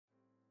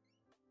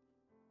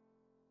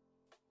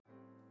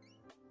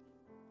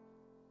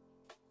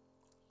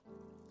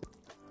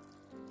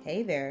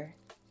Hey there,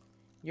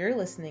 you're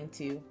listening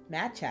to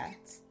Mad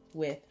Chats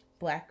with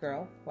Black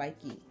Girl,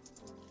 White Gi.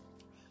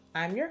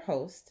 I'm your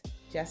host,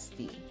 Jess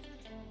D,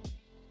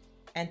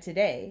 and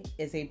today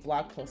is a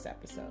blog post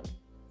episode.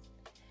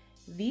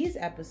 These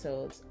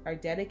episodes are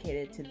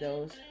dedicated to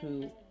those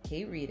who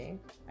hate reading,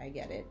 I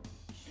get it,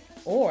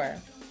 or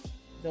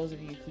those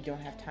of you who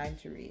don't have time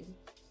to read.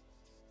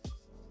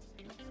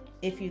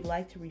 If you'd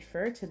like to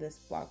refer to this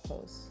blog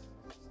post,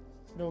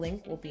 the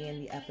link will be in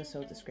the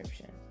episode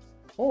description.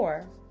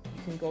 Or you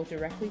can go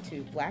directly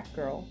to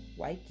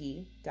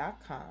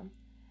blackgirlwhitegi.com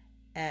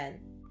and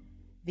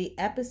the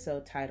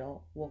episode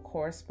title will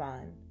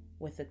correspond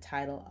with the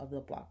title of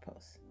the blog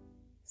post.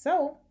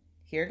 So,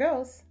 here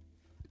goes.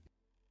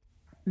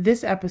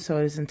 This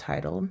episode is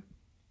entitled,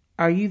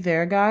 Are You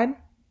There, God?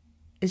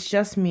 It's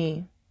just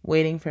me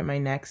waiting for my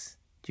next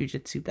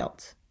Jiu-Jitsu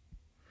belt.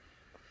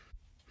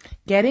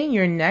 Getting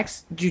your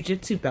next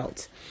Jiu-Jitsu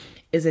belt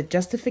is a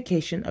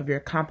justification of your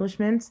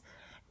accomplishments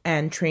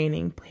and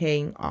training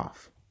paying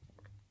off.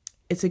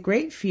 It's a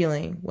great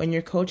feeling when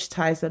your coach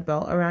ties the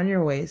belt around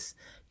your waist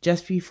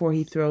just before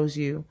he throws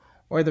you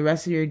or the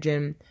rest of your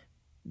gym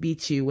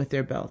beats you with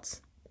their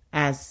belts,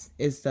 as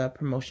is the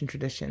promotion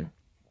tradition.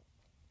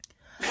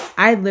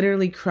 I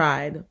literally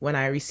cried when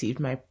I received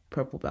my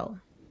purple belt.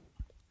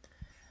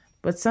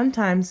 But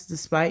sometimes,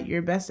 despite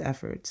your best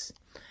efforts,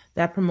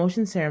 that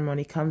promotion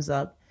ceremony comes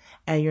up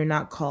and you're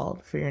not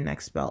called for your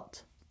next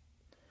belt.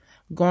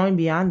 Going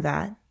beyond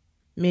that,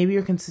 maybe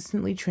you're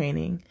consistently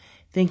training,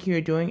 thinking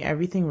you're doing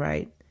everything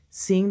right,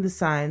 seeing the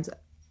signs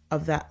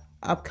of that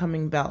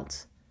upcoming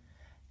belt,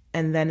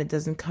 and then it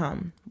doesn't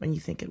come when you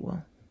think it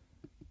will.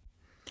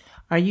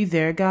 Are you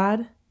there,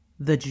 God?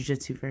 The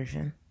Jiu-Jitsu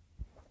version.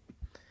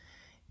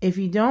 If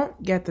you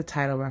don't get the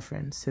title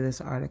reference to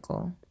this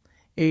article,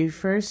 it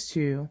refers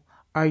to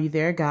Are You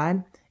There,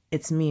 God?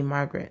 It's Me,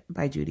 Margaret,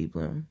 by Judy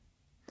Blume.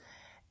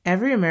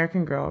 Every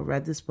American girl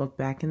read this book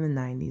back in the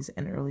 90s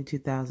and early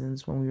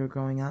 2000s when we were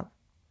growing up.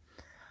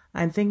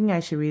 I'm thinking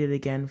I should read it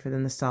again for the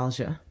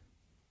nostalgia.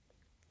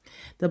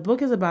 The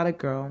book is about a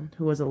girl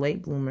who was a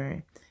late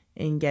bloomer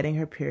in getting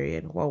her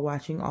period while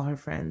watching all her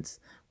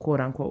friends,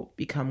 quote-unquote,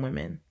 become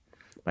women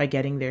by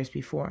getting theirs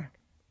before.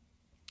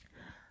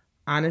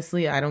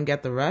 Honestly, I don't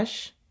get the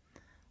rush.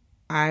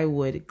 I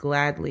would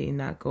gladly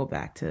not go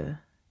back to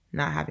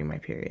not having my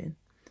period.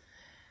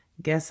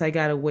 Guess I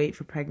gotta wait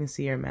for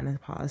pregnancy or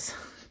menopause.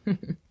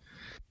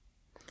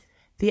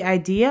 The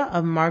idea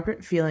of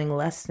Margaret feeling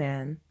less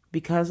than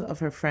because of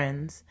her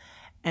friends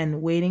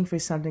and waiting for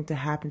something to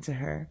happen to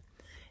her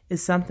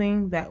is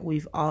something that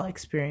we've all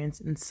experienced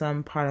in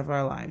some part of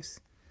our lives.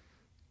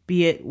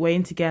 Be it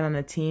waiting to get on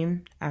a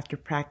team after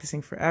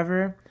practicing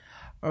forever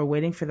or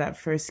waiting for that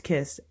first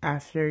kiss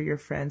after your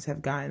friends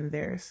have gotten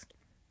theirs.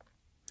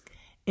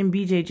 In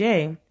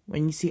BJJ,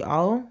 when you see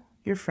all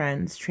your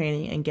friends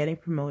training and getting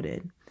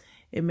promoted,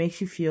 it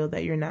makes you feel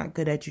that you're not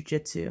good at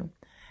jiu-jitsu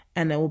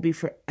and it will be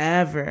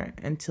forever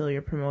until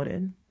you're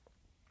promoted.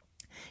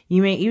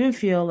 You may even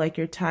feel like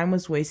your time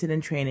was wasted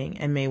in training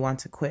and may want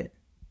to quit.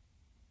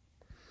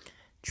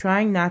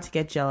 Trying not to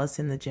get jealous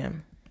in the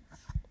gym.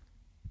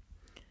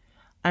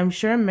 I'm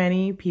sure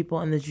many people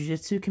in the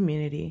jiu-jitsu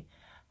community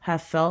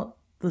have felt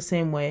the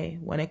same way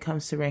when it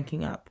comes to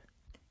ranking up.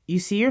 You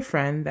see your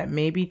friend that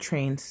maybe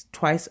trains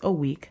twice a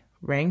week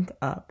rank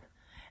up,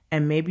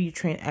 and maybe you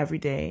train every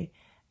day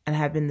and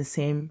have been the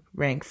same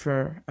rank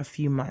for a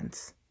few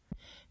months.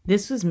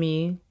 This was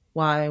me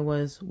while I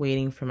was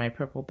waiting for my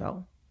purple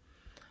belt.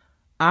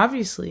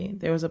 Obviously,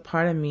 there was a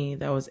part of me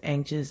that was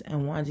anxious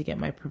and wanted to get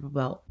my purple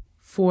belt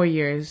 4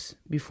 years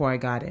before I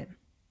got it.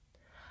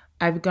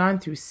 I've gone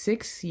through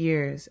 6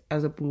 years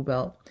as a blue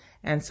belt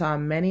and saw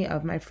many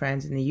of my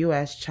friends in the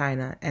US,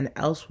 China, and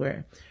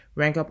elsewhere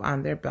rank up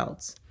on their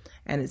belts,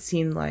 and it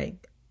seemed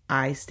like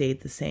I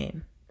stayed the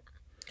same.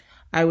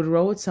 I would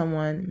roll with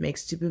someone, make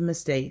stupid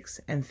mistakes,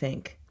 and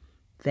think,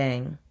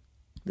 dang,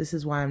 this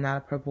is why I'm not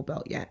a purple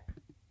belt yet.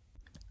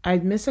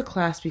 I'd miss a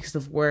class because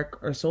of work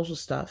or social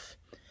stuff,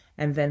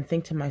 and then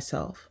think to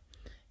myself,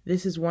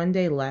 this is one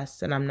day less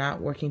that I'm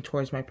not working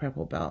towards my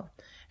purple belt,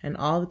 and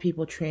all the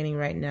people training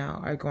right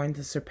now are going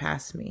to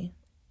surpass me.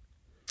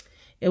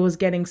 It was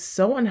getting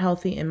so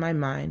unhealthy in my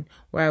mind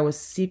where I was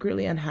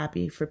secretly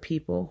unhappy for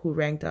people who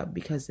ranked up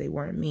because they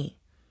weren't me.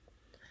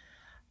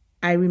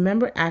 I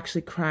remember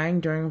actually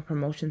crying during a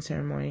promotion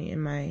ceremony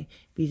in my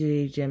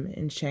BJJ gym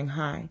in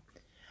Shanghai,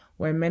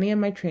 where many of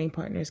my training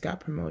partners got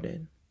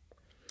promoted.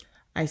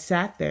 I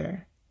sat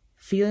there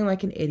feeling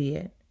like an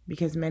idiot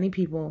because many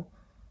people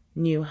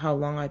knew how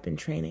long I'd been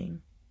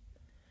training.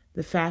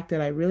 The fact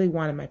that I really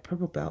wanted my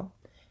purple belt,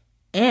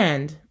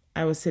 and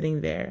I was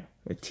sitting there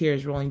with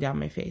tears rolling down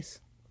my face.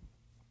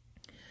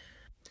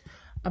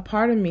 A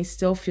part of me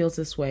still feels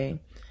this way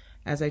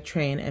as I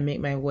train and make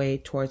my way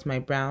towards my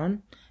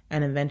brown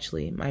and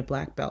eventually my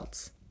black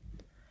belts.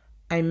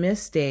 I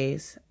miss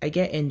days I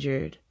get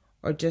injured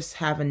or just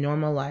have a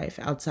normal life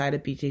outside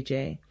of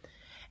BJJ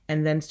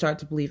and then start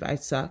to believe I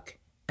suck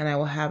and I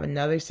will have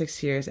another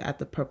 6 years at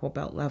the purple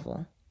belt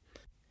level.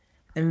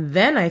 And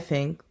then I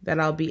think that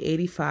I'll be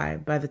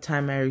 85 by the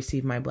time I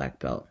receive my black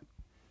belt.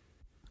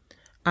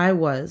 I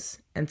was,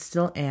 and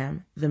still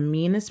am, the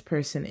meanest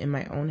person in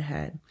my own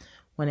head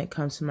when it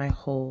comes to my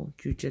whole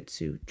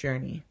jiu-jitsu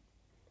journey.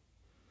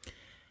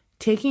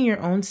 Taking your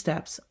own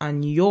steps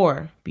on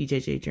your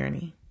BJJ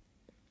journey.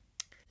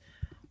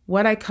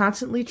 What I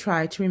constantly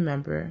try to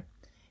remember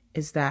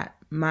is that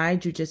my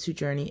jiu-jitsu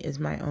journey is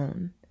my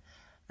own.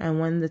 And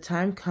when the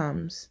time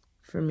comes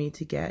for me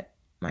to get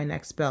my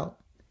next belt,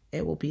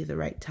 it will be the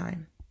right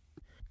time.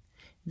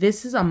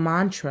 This is a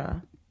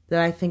mantra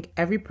that I think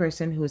every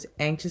person who is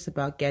anxious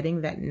about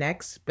getting that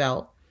next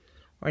belt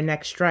or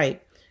next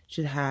stripe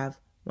should have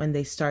when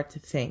they start to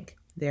think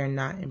they are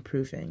not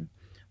improving,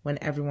 when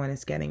everyone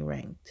is getting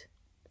ranked.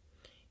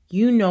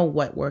 You know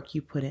what work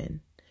you put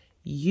in.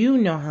 You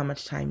know how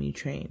much time you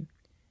train.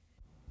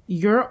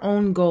 Your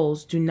own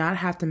goals do not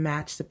have to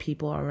match the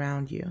people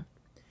around you.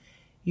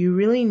 You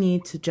really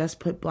need to just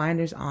put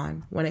blinders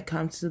on when it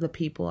comes to the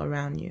people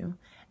around you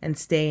and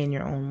stay in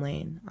your own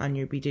lane on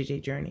your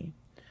BJJ journey.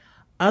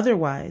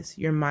 Otherwise,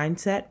 your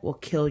mindset will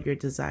kill your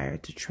desire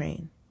to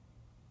train.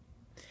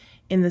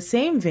 In the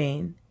same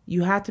vein,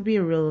 you have to be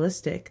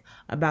realistic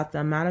about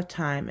the amount of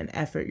time and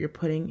effort you're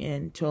putting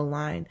in to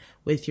align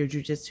with your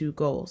jiu-jitsu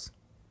goals.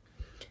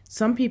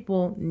 Some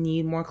people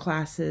need more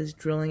classes,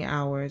 drilling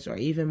hours, or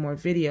even more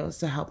videos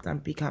to help them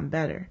become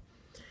better.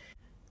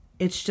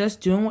 It's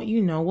just doing what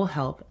you know will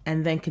help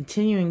and then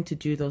continuing to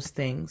do those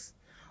things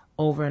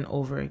over and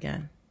over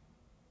again.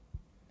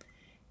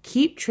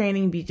 Keep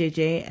training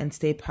BJJ and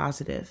stay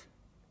positive.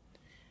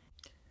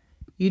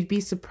 You'd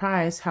be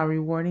surprised how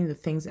rewarding the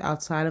things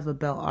outside of a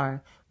belt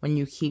are when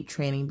you keep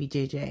training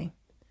BJJ.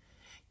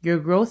 Your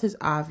growth is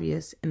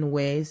obvious in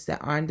ways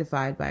that aren't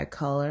divided by a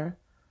color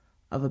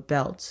of a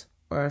belt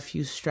or a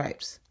few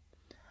stripes.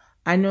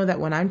 I know that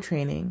when I'm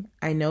training,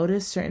 I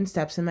notice certain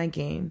steps in my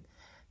game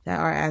that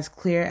are as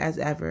clear as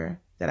ever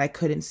that I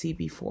couldn't see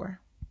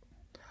before.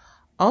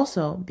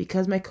 Also,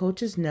 because my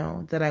coaches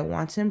know that I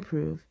want to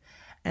improve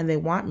and they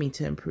want me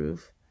to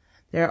improve,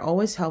 they are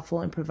always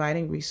helpful in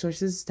providing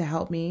resources to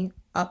help me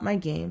up my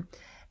game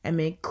and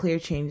make clear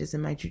changes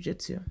in my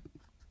jiu-jitsu.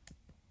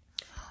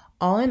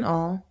 All in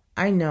all,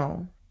 I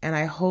know, and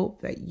I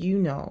hope that you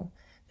know,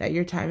 that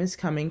your time is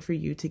coming for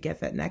you to get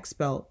that next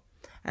belt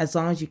as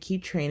long as you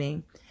keep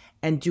training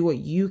and do what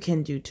you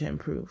can do to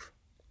improve.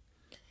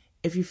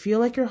 If you feel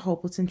like you're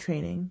hopeless in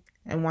training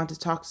and want to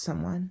talk to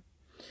someone,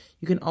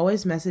 you can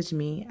always message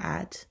me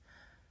at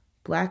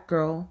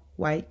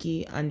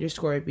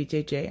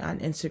blackgirlwhitegi_BJJ on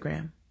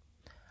Instagram.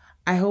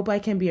 I hope I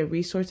can be a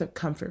resource of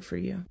comfort for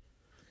you.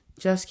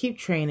 Just keep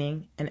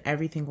training and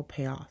everything will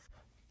pay off,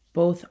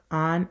 both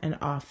on and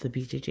off the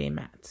BJJ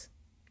mats.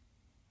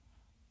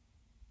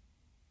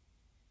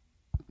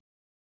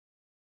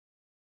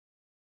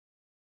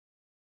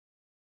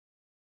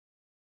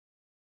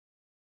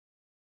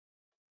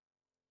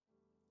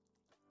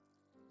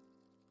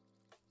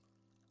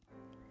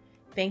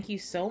 Thank you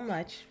so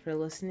much for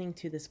listening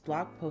to this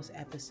blog post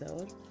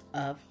episode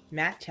of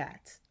Mat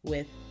Chats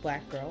with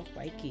Black Girl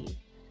White Gi.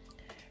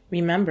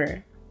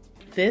 Remember,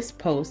 this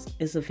post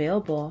is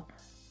available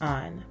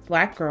on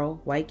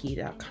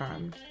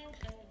blackgirlwhitegi.com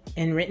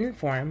in written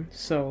form,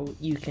 so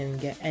you can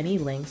get any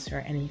links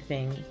or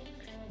anything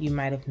you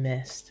might have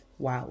missed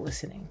while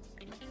listening.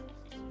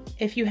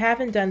 If you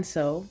haven't done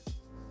so,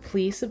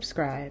 please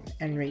subscribe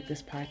and rate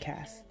this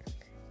podcast.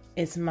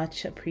 It's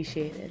much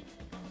appreciated.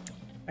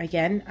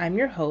 Again, I'm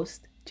your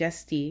host,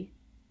 Jess D,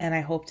 and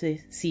I hope to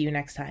see you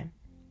next time.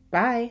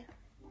 Bye!